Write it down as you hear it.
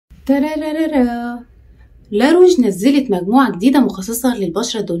ترارارارا. لاروش نزلت مجموعة جديدة مخصصة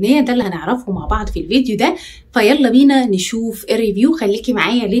للبشرة الدهنية، ده اللي هنعرفه مع بعض في الفيديو ده، فيلا بينا نشوف الريفيو. خليكي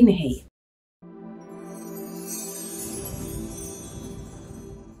معايا للنهاية.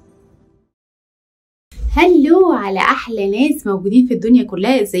 هلو على احلى ناس موجودين في الدنيا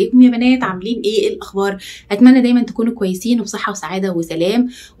كلها، ازيكم يا بنات؟ عاملين ايه الاخبار؟ اتمنى دايما تكونوا كويسين وبصحه وسعاده وسلام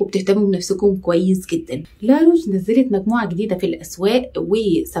وبتهتموا بنفسكم كويس جدا. لاروش نزلت مجموعه جديده في الاسواق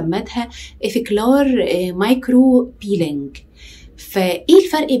وسمتها ايفاكلار ميكرو بيلينج. فايه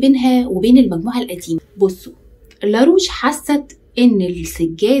الفرق بينها وبين المجموعه القديمه؟ بصوا، لاروش حست ان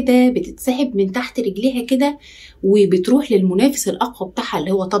السجاده بتتسحب من تحت رجليها كده وبتروح للمنافس الاقوى بتاعها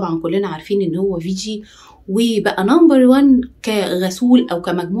اللي هو طبعا كلنا عارفين ان هو فيجي، وبقى نمبر 1 كغسول او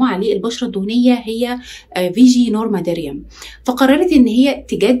كمجموعه للبشره الدهنيه هي فيجي نورماديريم. فقررت ان هي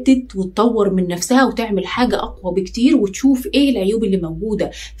تجدد وتطور من نفسها وتعمل حاجه اقوى بكتير وتشوف ايه العيوب اللي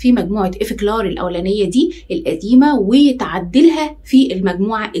موجوده في مجموعه ايفاكلار الاولانيه دي القديمه وتعدلها في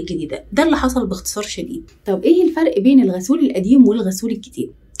المجموعه الجديده. ده اللي حصل باختصار شديد. طب ايه الفرق بين الغسول القديم والغسول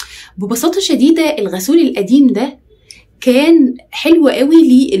الجديد؟ ببساطه شديده الغسول القديم ده كان حلو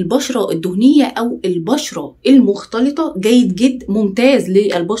قوي للبشرة الدهنية أو البشرة المختلطة، جيد جدا، ممتاز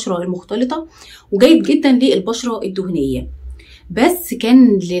للبشرة المختلطة وجيد جدا للبشرة الدهنية، بس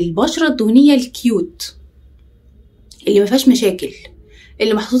كان للبشرة الدهنية الكيوت اللي ما فيهاش مشاكل،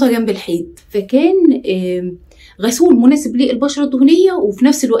 اللي محطوطة جنب الحيط. فكان غسول مناسب للبشرة الدهنية وفي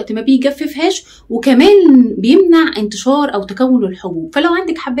نفس الوقت ما بيجففهاش وكمان بيمنع انتشار أو تكون الحبوب. فلو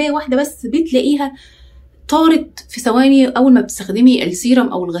عندك حباية واحدة بس بتلاقيها طارت في ثواني اول ما بتستخدمي السيروم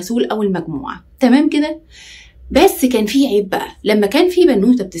او الغسول او المجموعه، تمام كده. بس كان في عيب بقى، لما كان في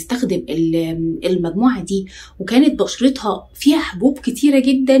بنوته بتستخدم المجموعه دي وكانت بشرتها فيها حبوب كتيره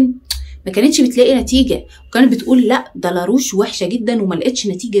جدا ما كانتش بتلاقي نتيجه، وكانت بتقول لا ده لاروش وحشه جدا وما لقيتش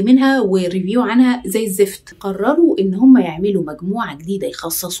نتيجه منها وريفيو عنها زي الزفت. قرروا ان هم يعملوا مجموعه جديده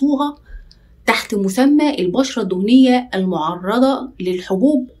يخصصوها تحت مسمى البشرة الدهنية المعرضة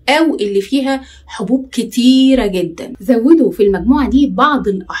للحبوب أو اللي فيها حبوب كتيرة جدا. زودوا في المجموعة دي بعض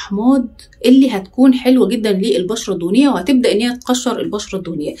الأحماض اللي هتكون حلوة جدا للبشرة الدهنية وهتبدأ إن هي تقشر البشرة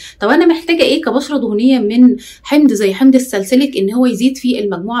الدهنية. طب أنا محتاجة إيه كبشرة دهنية من حمض زي حمض السلسليك إن هو يزيد في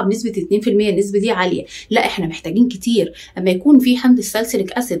المجموعة بنسبة 2%؟ النسبة دي عالية، لا إحنا محتاجين كتير. أما يكون في حمض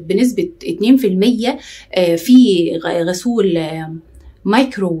السلسليك أسيد بنسبة 2% في غسول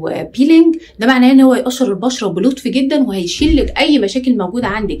ميكرو بيلينج، ده معناه ان هو يقشر البشره بلطف جدا وهيشيل لك اي مشاكل موجوده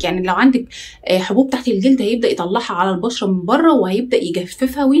عندك. يعني لو عندك حبوب تحت الجلد هيبدا يطلعها على البشره من بره وهيبدا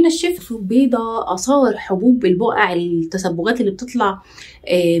يجففها وينشفها. حبوب بيضاء، اثار حبوب، البقع، التسبغات اللي بتطلع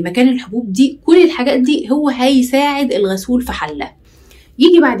مكان الحبوب دي، كل الحاجات دي هو هيساعد الغسول في حلها.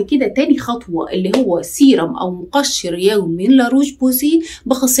 يجي بعد كده تاني خطوة اللي هو سيروم أو مقشر يومي من لاروش بوذيه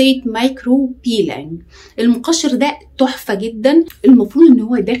بخاصية ميكرو بيلينج. المقشر ده تحفة جدا، المفروض ان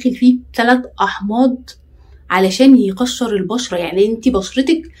هو داخل فيه 3 أحماض علشان يقشر البشرة. يعني انت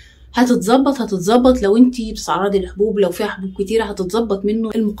بشرتك هتتظبط لو انت بتتعرضي للحبوب، لو فيها حبوب كتيره هتتظبط منه.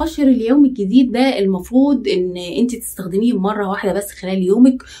 المقشر اليومي الجديد ده المفروض ان انت تستخدميه مره واحده بس خلال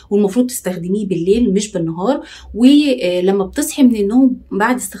يومك، والمفروض تستخدميه بالليل مش بالنهار. ولما بتصحي من النوم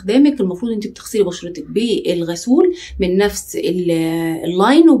بعد استخدامك المفروض انت بتغسلي بشرتك بالغسول من نفس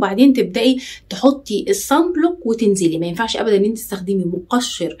اللاين وبعدين تبداي تحطي الصن بلوك وتنزلي. ما ينفعش ابدا ان انت تستخدمي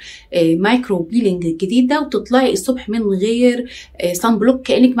مقشر مايكرو بيلينج الجديد ده وتطلعي الصبح من غير صن بلوك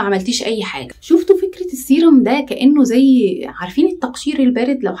كانك ما عملتيش اي حاجه. شفتوا فكره السيروم ده كانه زي عارفين التقشير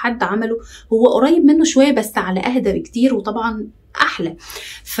البارد، لو حد عمله هو قريب منه شويه بس على اهدى بكتير وطبعا احلى.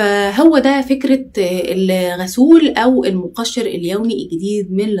 فهو ده فكره الغسول او المقشر اليومي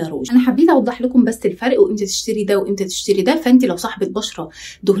الجديد من لاروش. انا حبيت اوضح لكم بس الفرق وامتى تشتري ده وامتى تشتري ده. فانت لو صاحبه بشره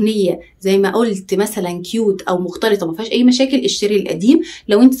دهنيه زي ما قلت مثلا كيوت او مختلطه ما فيهاش اي مشاكل اشتري القديم.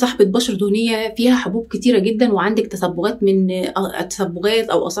 لو انت صاحبه بشره دهنيه فيها حبوب كتيره جدا وعندك تسبغات من تسبغات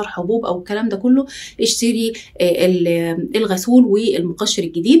او اثار حبوب او الكلام ده كله اشتري الغسول والمقشر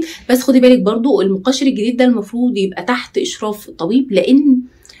الجديد. بس خدي بالك برضو المقشر الجديد ده المفروض يبقى تحت اشراف طبيب، لان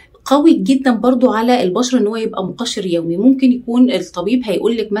قوي جدا برضو على البشرة ان هو يبقى مقشر يومي. ممكن يكون الطبيب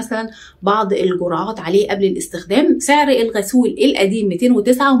هيقول لك مثلا بعض الجرعات عليه قبل الاستخدام. سعر الغسول القديم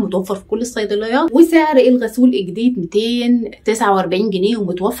 209 ومتوفر في كل الصيدليات، وسعر الغسول الجديد 249 جنيه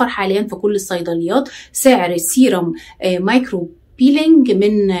ومتوفر حاليا في كل الصيدليات. سعر السيروم مايكرو بيلينج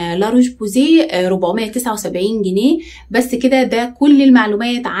من لاروش بوذيه 479 جنيه بس كده. ده كل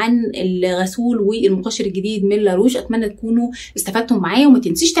المعلومات عن الغسول والمقشر الجديد من لاروش. اتمنى تكونوا استفدتم معايا، وما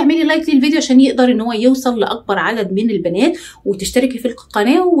تنسيش تعملي لايك للفيديو عشان يقدر ان هو يوصل لاكبر عدد من البنات، وتشتركي في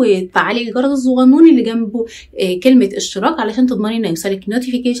القناه وتفعلي الجرس الصغنون اللي جنبه كلمه اشتراك علشان تضمني ان يوصلك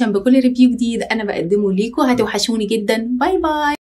نوتيفيكيشن بكل ريفيو جديد انا بقدمه ليكم. هتوحشوني جدا. باي باي.